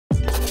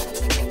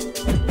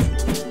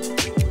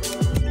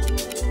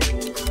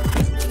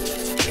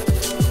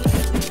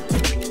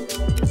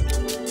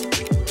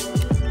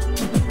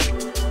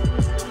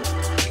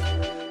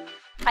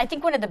I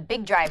think one of the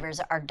big drivers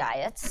are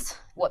diets,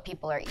 what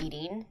people are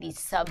eating, these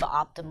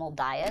suboptimal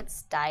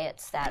diets,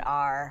 diets that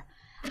are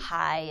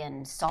high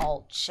in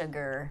salt,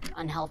 sugar,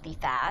 unhealthy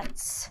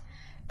fats,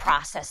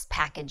 processed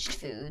packaged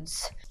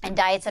foods, and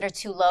diets that are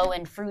too low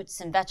in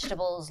fruits and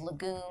vegetables,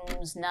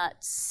 legumes,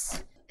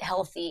 nuts,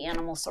 healthy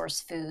animal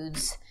source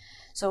foods.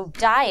 So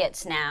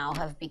diets now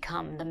have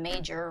become the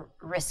major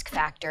risk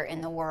factor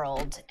in the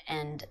world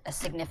and a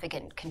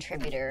significant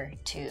contributor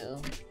to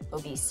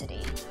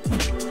obesity.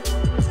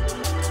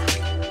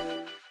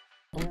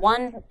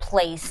 One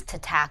place to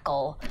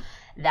tackle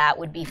that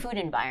would be food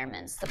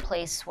environments, the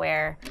place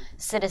where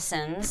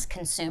citizens,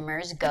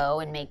 consumers go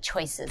and make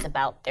choices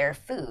about their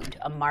food,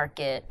 a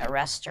market, a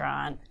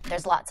restaurant.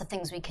 There's lots of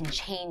things we can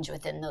change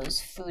within those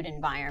food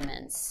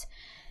environments.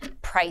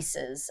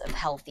 Prices of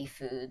healthy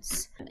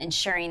foods,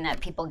 ensuring that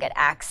people get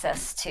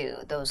access to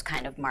those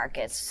kind of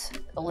markets,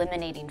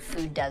 eliminating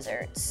food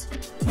deserts.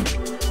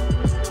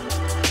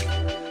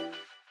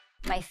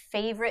 My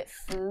favorite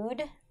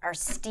food are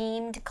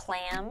steamed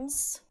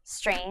clams.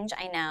 Strange,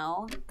 I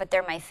know, but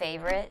they're my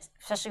favorite,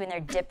 especially when they're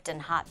dipped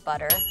in hot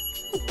butter.